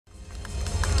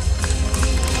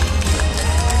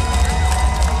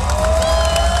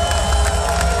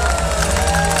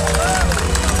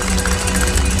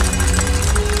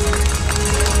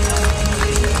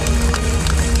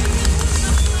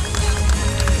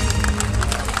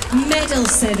Medal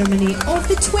ceremony of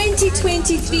the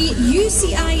 2023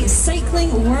 UCI Cycling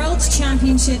World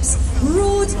Championships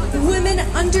Road Women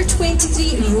Under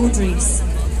 23 Road Race.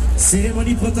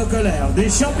 Cérémonie protocolaire des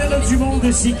championnats du monde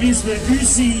de cyclisme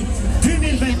UCI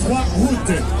 2023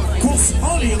 route. Course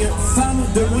en ligne femmes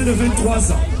de moins de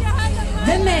 23 ans.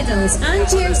 The medals and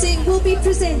jersey will be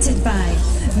presented by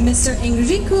Mr.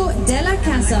 Enrico Della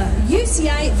Casa,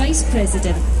 UCI Vice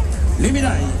President. Les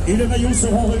médailles et le maillot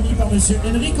seront remis par Monsieur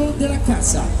Enrico Della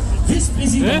Casa,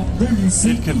 vice-président de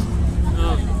l'UCI.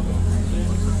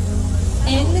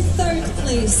 In the third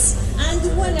place and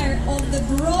winner of the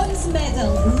bronze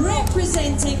medal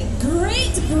representing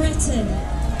Great Britain.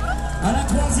 À la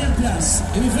troisième place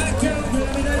et vainqueur de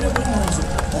la médaille de bronze,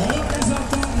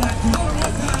 représentant la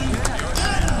Grande-Bretagne,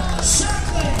 Iona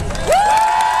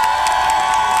Shepard.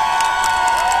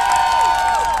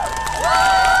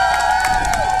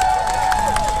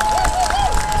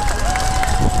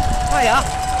 Hiya,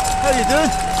 how you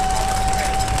doing?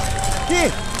 Hey,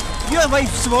 your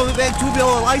wife's the one that went to be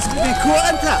all lies with me caught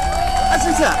into it,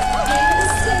 isn't it? In the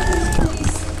seventh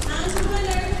place and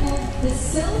winner of the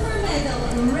silver medal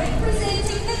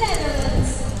representing the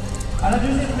Netherlands. À la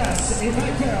deuxième place et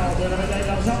vainqueur de la médaille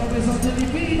d'argent représentant les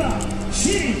Pays-Bas,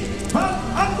 Chili, Van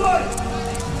Amboy.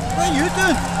 What are you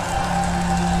doing?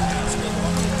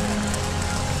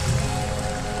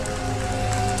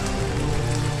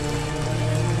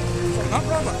 Not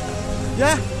Robert.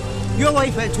 Yeah, your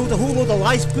wife had told a whole load of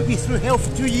lies, put me through hell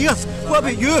for 2 years. What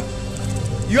about you?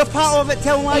 You're part of it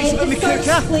telling lies about me, Cook,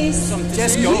 huh?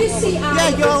 Just go. Yeah,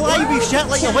 you're a lie, wee shit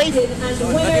like your wife. And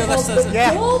winner of the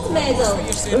Yeah. gold medal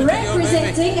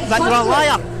representing That you're a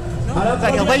liar.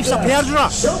 That your wife's a perjurer.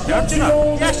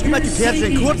 Perjurer? Yes, you made your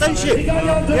perjury in court, didn't you?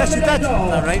 Yes, you did.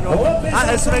 That right, Robert?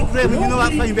 That is right, Graeme, you know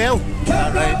that fine well.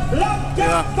 That right?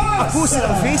 Yeah. I posted it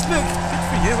on Facebook. Good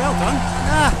for you, well done.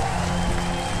 Ah,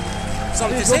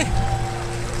 Something to say?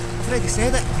 I've already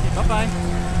said it. Bye-bye.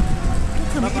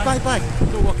 Come on, bye-bye.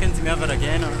 Don't walk into me ever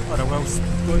again, or I will go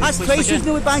to That's sleep twice again. you've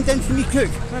nearly banged into me, Cook.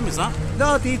 When was that? The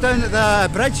other day down at the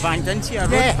bridge. Banged into you? I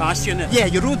rode Yeah. past you in it. Yeah,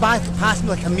 you rode past me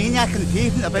like a maniac on the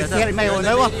pavement about 30 miles an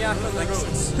hour.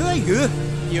 Who are you?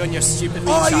 You and your stupid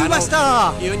Oh, channel. you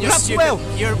Mr. You and your Ripwell.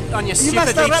 stupid. You're on your You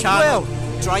stupid Mr. channel. Ripwell.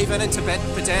 Driving into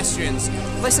pedestrians.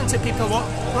 Listen to people.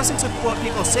 Listen to what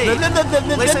people say.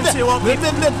 Listen to what people.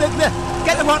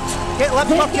 Get to work. Get lip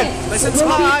working. Listen to will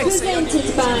my be eyes.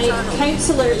 presented by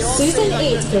Councillor Susan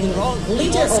Aitken,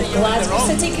 leader of Glasgow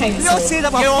City You all Council. say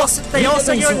that we're They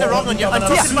also you're in the wrong on your. I'm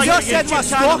talking about you your said we're YouTube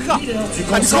channel. stalker.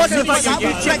 I'm talking about your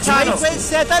YouTube channel.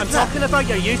 I'm talking about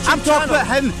your YouTube channel. I'm talking about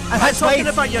him and I'm his talking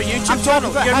wife. about your YouTube I'm talking channel.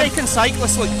 about You're him. making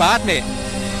cyclists look bad, mate.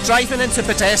 Driving into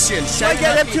pedestrians. Try to shouting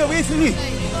get at them two people. away from me.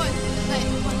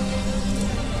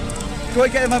 Try to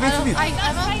get them away from me.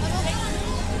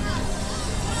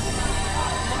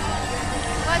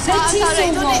 The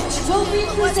Tiso Watch will be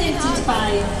presented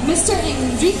by Mr.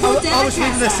 Enrico Della I was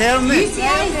reading the Casa, ceremony.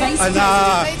 UCI Vice And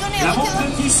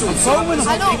President. following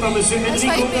him. par Monsieur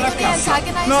Enrico Della Casa.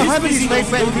 No, him and his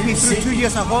wife went with me through 2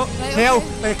 years of hell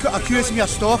by accusing me of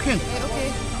stalking.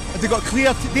 They got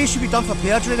cleared. They should be done for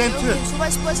perjury, them two. So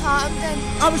what's happened then?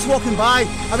 I was walking by.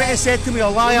 I went and said to me a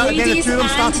liar, and then the Ladies two of them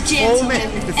and started to follow me.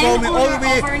 gentlemen, They followed me in all the honour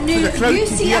way of our to new the crowd to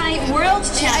here. UCI World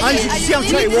And Champions, you see, I'm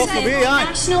trying to walk away, aye.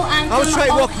 National I was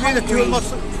trying to walk away, the two of them was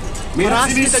Mesdames et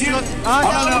harassing me. messieurs, en Aye.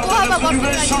 l'honneur de notre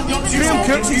nouvelle championne du Graeme monde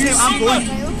Cook, du I'm going.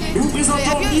 UCI, nous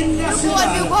présentons l'hymne national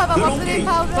de l'Hongrie.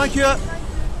 Thank you.